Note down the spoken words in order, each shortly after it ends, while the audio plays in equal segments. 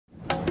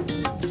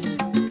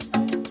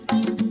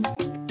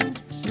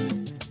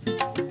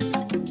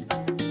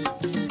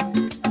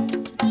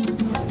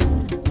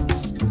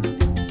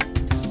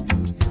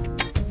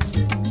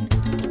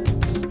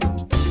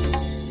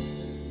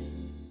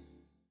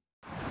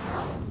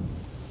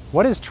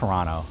What is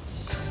Toronto?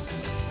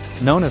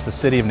 Known as the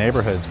city of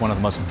neighborhoods, one of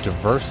the most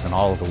diverse in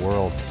all of the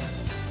world.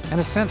 In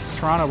a sense,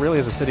 Toronto really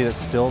is a city that's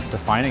still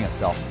defining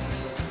itself.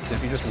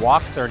 If you just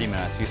walk 30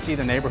 minutes, you see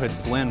the neighborhoods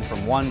blend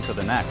from one to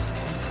the next.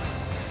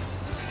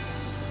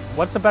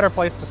 What's a better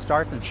place to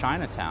start than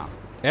Chinatown?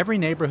 Every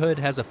neighborhood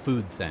has a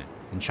food thing.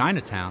 In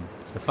Chinatown,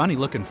 it's the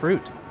funny-looking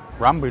fruit.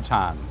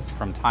 Rambutan, it's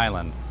from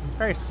Thailand. It's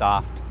very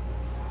soft.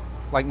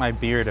 Like my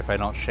beard, if I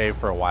don't shave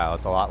for a while,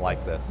 it's a lot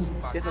like this.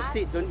 There's a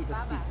seed, don't eat the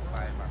seed.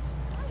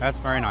 That's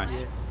very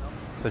nice.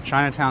 So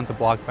Chinatown's a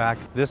block back.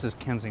 This is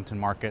Kensington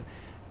Market.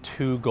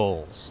 2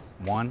 goals.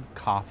 1,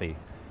 coffee,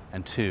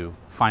 and 2,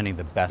 finding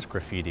the best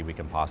graffiti we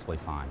can possibly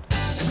find.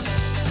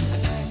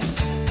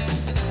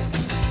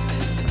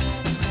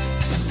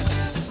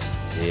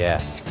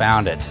 Yes,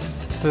 found it.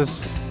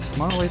 Does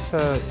Mona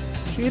Lisa,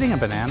 is she eating a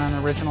banana in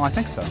the original? I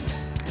think so.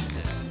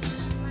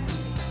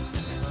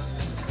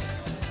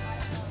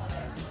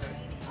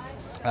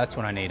 That's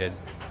what I needed.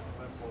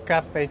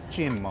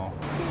 Cappuccino.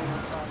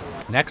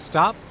 Next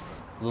stop,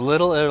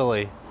 Little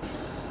Italy.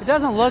 It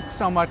doesn't look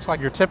so much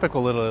like your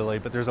typical Little Italy,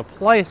 but there's a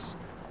place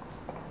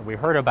that we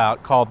heard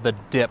about called The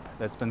Dip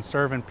that's been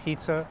serving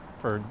pizza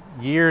for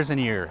years and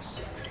years.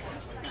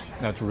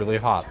 Now it's really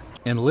hot.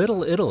 in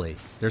Little Italy,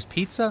 there's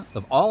pizza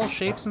of all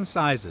shapes and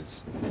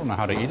sizes. I don't know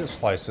how to eat a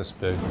slice this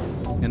big.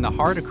 In the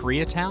heart of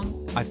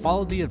Koreatown, I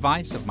followed the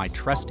advice of my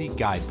trusty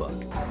guidebook.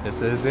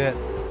 This is it,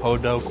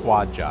 Hodo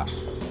Kwaja.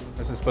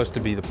 This is supposed to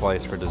be the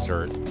place for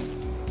dessert.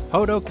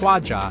 Hodo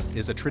Kwaja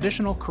is a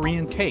traditional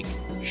Korean cake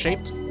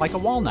shaped like a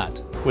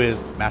walnut, with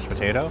mashed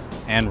potato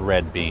and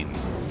red bean.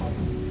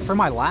 For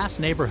my last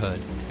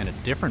neighborhood and a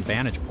different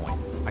vantage point,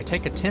 I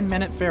take a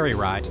 10-minute ferry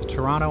ride to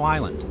Toronto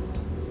Island.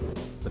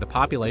 With a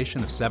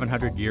population of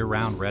 700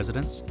 year-round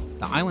residents,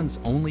 the island's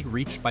only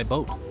reached by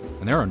boat,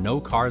 and there are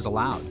no cars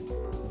allowed.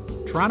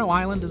 Toronto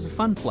Island is a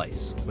fun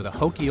place with a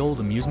hokey old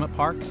amusement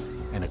park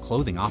and a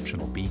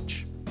clothing-optional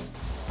beach.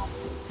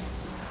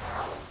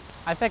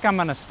 I think I'm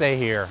gonna stay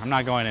here. I'm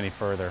not going any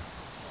further.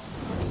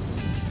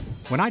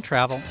 When I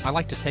travel, I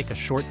like to take a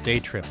short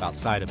day trip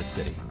outside of a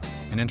city.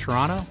 And in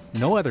Toronto,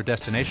 no other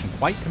destination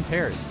quite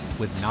compares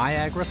with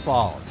Niagara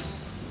Falls.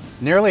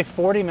 Nearly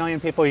 40 million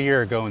people a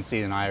year go and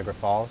see the Niagara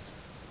Falls.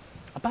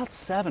 About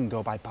 7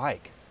 go by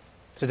bike.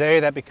 Today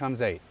that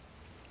becomes 8.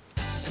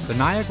 The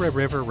Niagara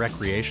River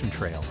Recreation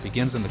Trail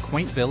begins in the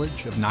quaint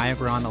village of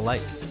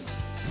Niagara-on-the-Lake.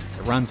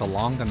 It runs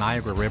along the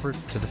Niagara River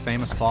to the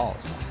famous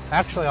falls.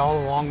 Actually, all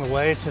along the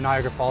way to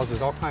Niagara Falls,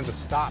 there's all kinds of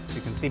stops.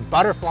 You can see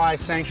butterfly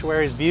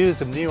sanctuaries,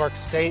 views of New York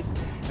State,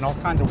 and all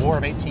kinds of War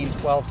of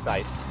 1812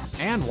 sites.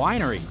 And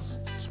wineries.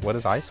 What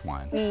is ice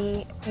wine?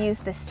 We use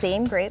the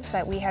same grapes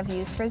that we have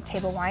used for the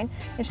table wine.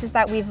 It's just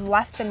that we've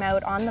left them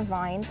out on the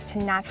vines to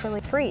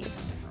naturally freeze.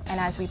 And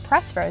as we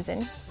press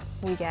frozen,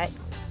 we get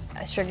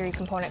a sugary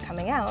component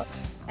coming out,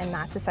 and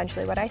that's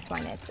essentially what ice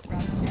wine is.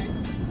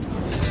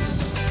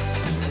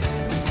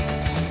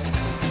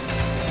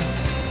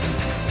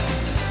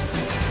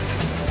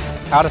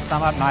 How to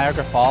sum up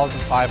Niagara Falls in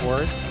 5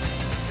 words?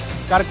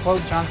 Got to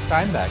quote John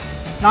Steinbeck.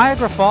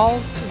 Niagara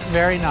Falls is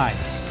very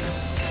nice.